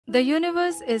The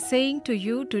universe is saying to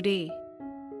you today,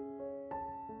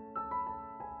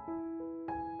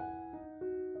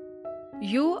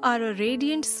 you are a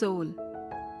radiant soul,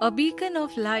 a beacon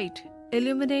of light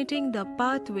illuminating the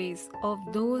pathways of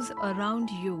those around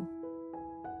you.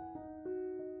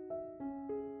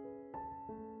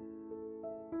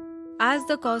 As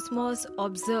the cosmos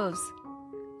observes,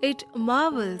 it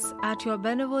marvels at your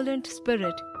benevolent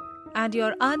spirit and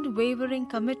your unwavering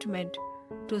commitment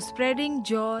to spreading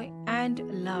joy and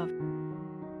love.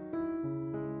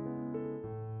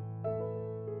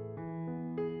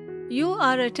 You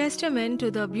are a testament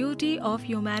to the beauty of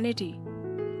humanity,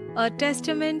 a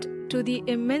testament to the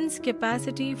immense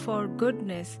capacity for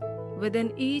goodness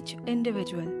within each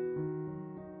individual.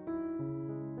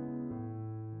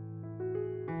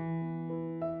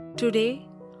 Today,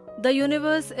 the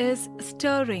universe is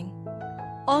stirring,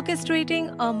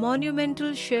 orchestrating a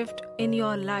monumental shift in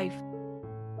your life,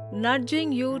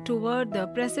 nudging you toward the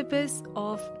precipice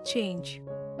of change.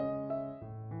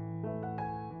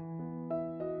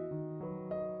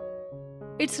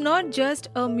 It's not just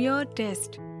a mere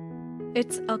test,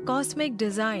 it's a cosmic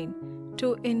design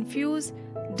to infuse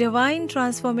divine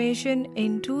transformation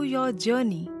into your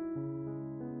journey.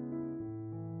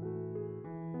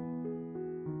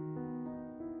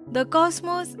 The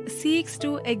cosmos seeks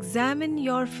to examine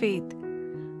your faith,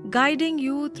 guiding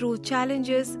you through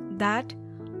challenges that,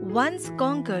 once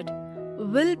conquered,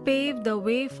 will pave the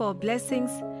way for blessings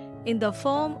in the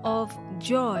form of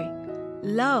joy,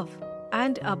 love,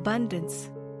 and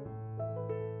abundance.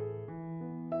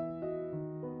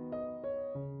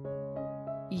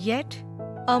 Yet,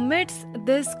 amidst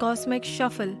this cosmic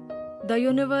shuffle, the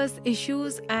universe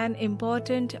issues an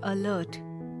important alert.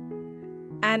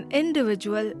 An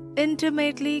individual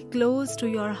intimately close to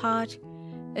your heart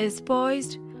is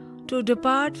poised to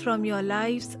depart from your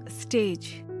life's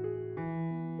stage.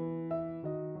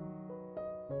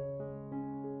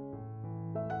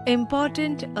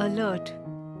 Important alert.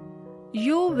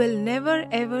 You will never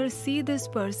ever see this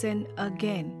person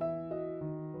again.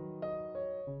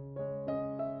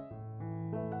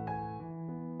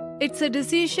 It's a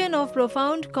decision of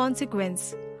profound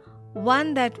consequence,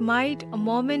 one that might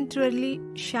momentarily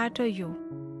shatter you.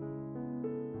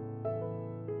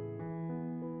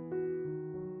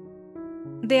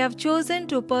 They have chosen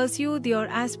to pursue their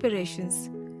aspirations,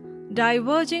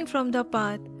 diverging from the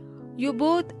path you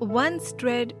both once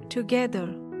tread together.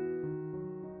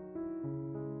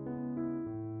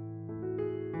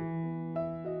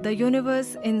 The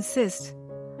universe insists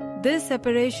this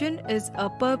separation is a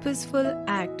purposeful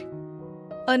act,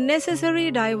 a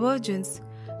necessary divergence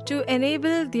to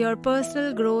enable their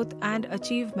personal growth and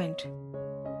achievement.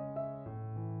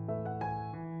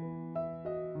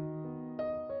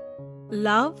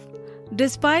 Love,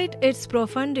 despite its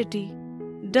profundity,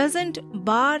 doesn't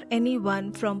bar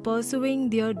anyone from pursuing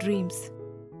their dreams.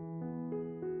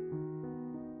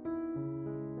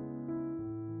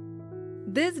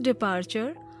 This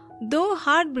departure, though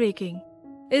heartbreaking,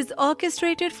 is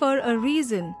orchestrated for a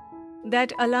reason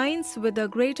that aligns with the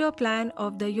greater plan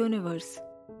of the universe.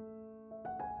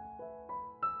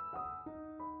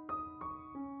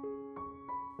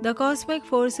 The cosmic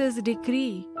forces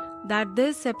decree that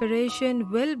this separation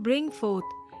will bring forth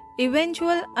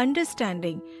eventual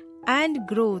understanding and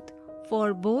growth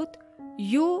for both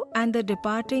you and the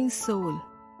departing soul.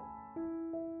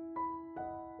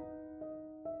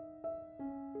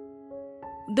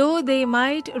 Though they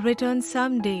might return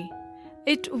someday,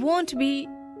 it won't be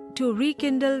to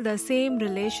rekindle the same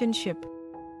relationship.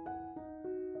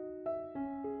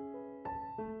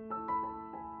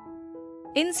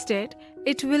 Instead,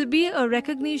 it will be a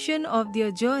recognition of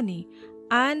their journey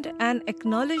and an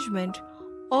acknowledgement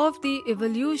of the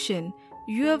evolution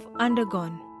you have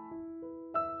undergone.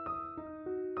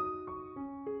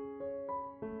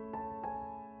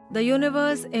 The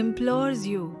universe implores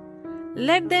you,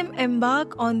 let them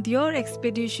embark on their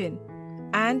expedition,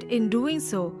 and in doing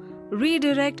so,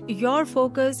 redirect your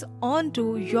focus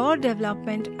onto your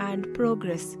development and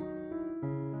progress.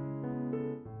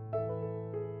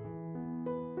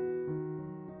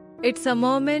 It's a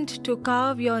moment to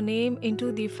carve your name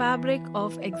into the fabric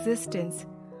of existence,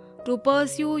 to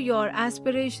pursue your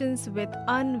aspirations with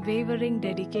unwavering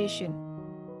dedication.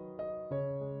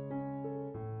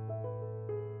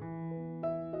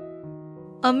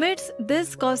 Amidst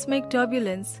this cosmic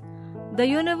turbulence, the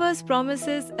universe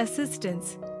promises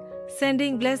assistance,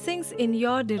 sending blessings in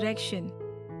your direction.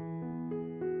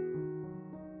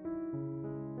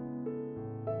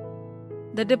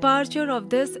 The departure of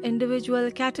this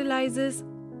individual catalyzes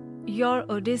your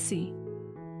odyssey.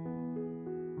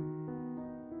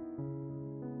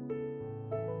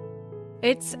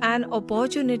 It's an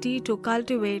opportunity to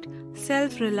cultivate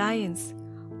self-reliance,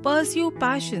 pursue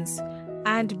passions,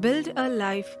 and build a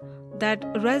life that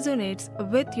resonates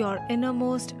with your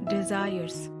innermost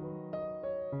desires.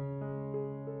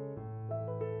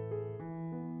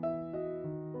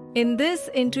 In this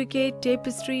intricate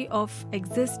tapestry of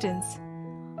existence,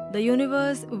 the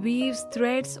universe weaves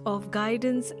threads of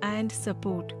guidance and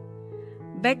support,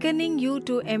 beckoning you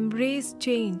to embrace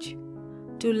change,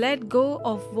 to let go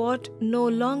of what no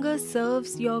longer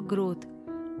serves your growth,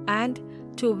 and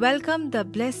to welcome the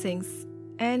blessings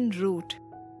en route.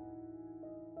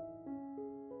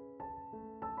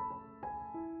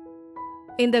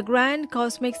 In the grand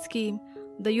cosmic scheme,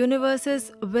 the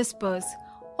universe's whispers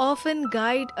often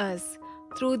guide us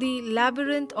through the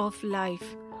labyrinth of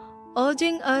life,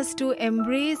 urging us to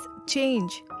embrace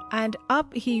change and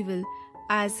upheaval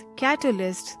as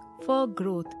catalysts for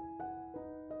growth.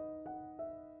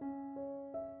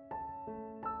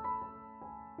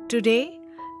 Today,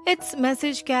 its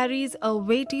message carries a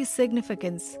weighty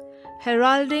significance,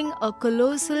 heralding a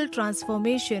colossal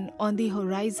transformation on the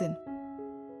horizon.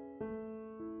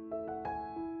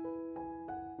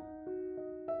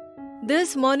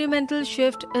 This monumental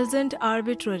shift isn't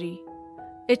arbitrary.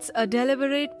 It's a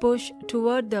deliberate push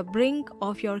toward the brink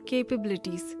of your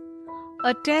capabilities,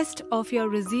 a test of your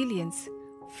resilience,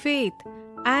 faith,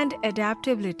 and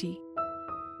adaptability.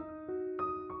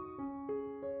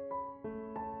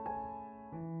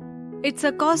 It's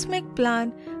a cosmic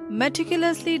plan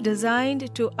meticulously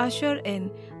designed to usher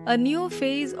in a new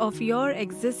phase of your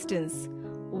existence,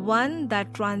 one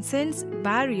that transcends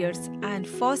barriers and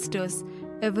fosters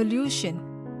evolution.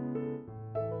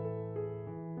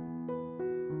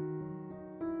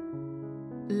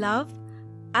 Love,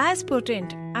 as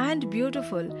potent and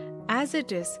beautiful as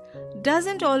it is,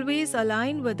 doesn't always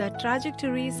align with the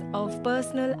trajectories of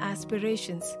personal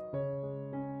aspirations.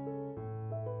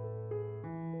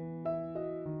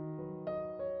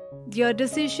 Your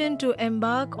decision to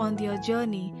embark on their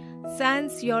journey,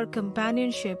 sans your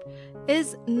companionship,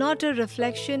 is not a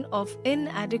reflection of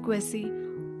inadequacy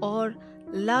or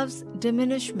love's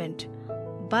diminishment,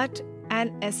 but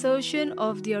an assertion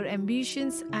of their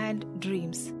ambitions and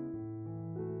dreams.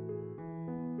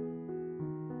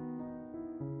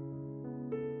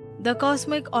 The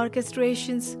cosmic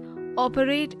orchestrations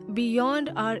operate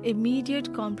beyond our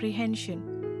immediate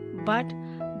comprehension, but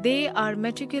they are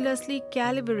meticulously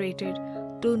calibrated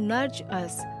to nudge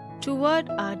us toward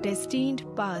our destined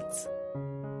paths.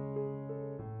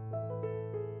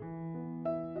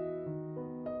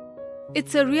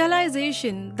 It's a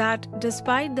realization that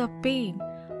despite the pain,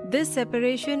 this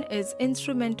separation is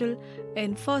instrumental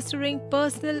in fostering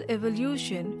personal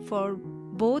evolution for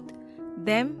both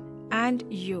them and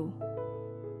you.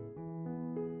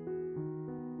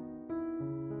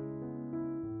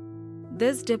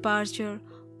 This departure,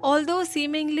 although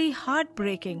seemingly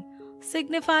heartbreaking,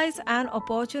 signifies an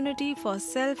opportunity for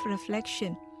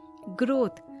self-reflection,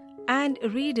 growth, and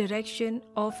redirection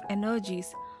of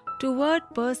energies toward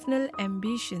personal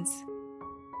ambitions.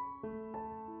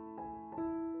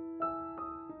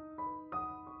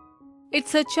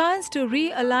 It's a chance to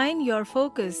realign your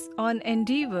focus on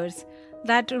endeavors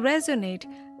that resonate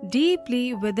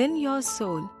deeply within your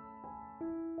soul.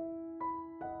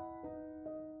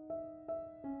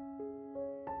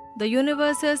 The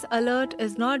universe's alert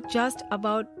is not just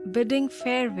about bidding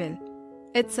farewell,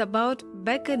 it's about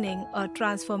beckoning a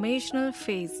transformational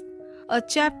phase, a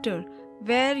chapter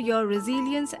where your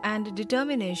resilience and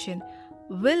determination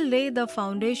will lay the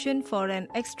foundation for an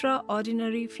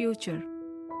extraordinary future.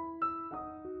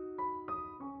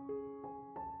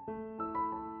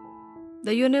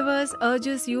 The universe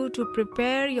urges you to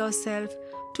prepare yourself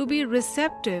to be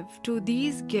receptive to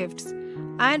these gifts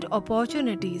and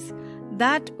opportunities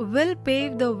that will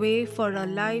pave the way for a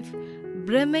life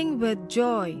brimming with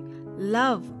joy,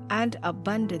 love, and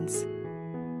abundance.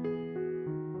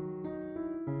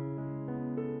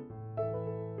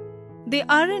 They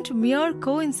aren't mere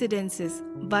coincidences,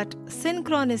 but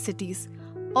synchronicities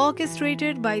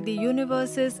orchestrated by the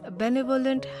universe's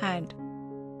benevolent hand.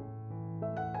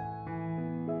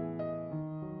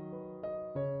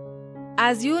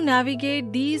 As you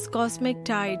navigate these cosmic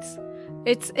tides,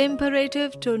 it's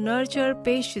imperative to nurture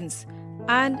patience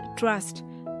and trust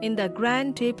in the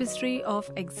grand tapestry of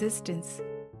existence.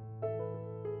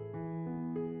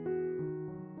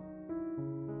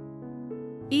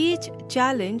 Each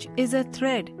challenge is a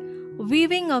thread,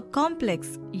 weaving a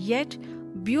complex yet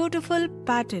beautiful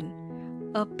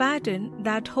pattern, a pattern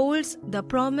that holds the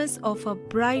promise of a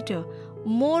brighter,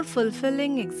 more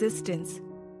fulfilling existence.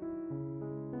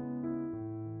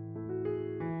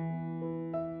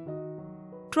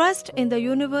 Trust in the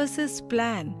universe's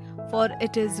plan, for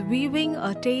it is weaving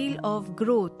a tale of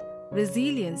growth,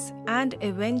 resilience, and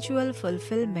eventual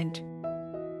fulfillment.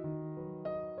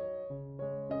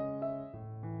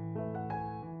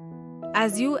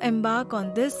 As you embark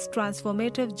on this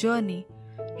transformative journey,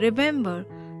 remember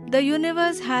the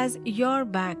universe has your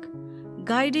back,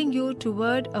 guiding you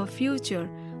toward a future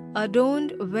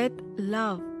adorned with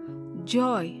love,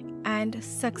 joy, and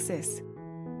success.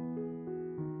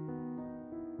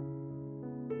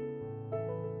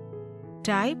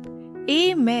 Type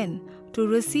Amen to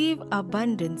receive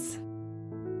abundance.